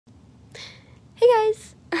Hey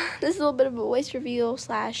guys, this is a little bit of a voice reveal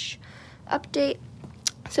slash update.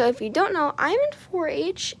 So if you don't know, I'm in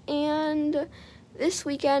 4-H, and this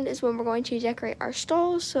weekend is when we're going to decorate our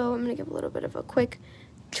stalls. So I'm going to give a little bit of a quick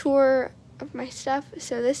tour of my stuff.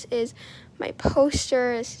 So this is my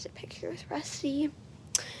poster. This is a picture with Rusty.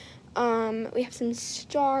 We have some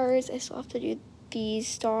stars. I still have to do these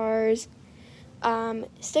stars.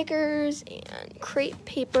 Stickers and crepe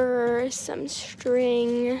paper, some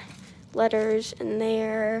string, letters in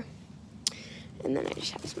there, and then I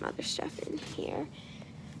just have some other stuff in here.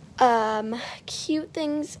 Cute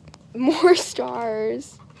things, more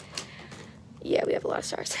stars. Yeah, we have a lot of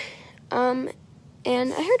stars. And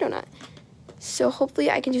a hair donut. So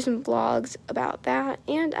hopefully I can do some vlogs about that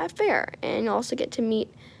and at fair, and you'll also get to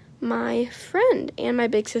meet my friend and my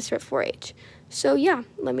big sister at 4-H. So yeah,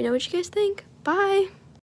 let me know what you guys think. Bye!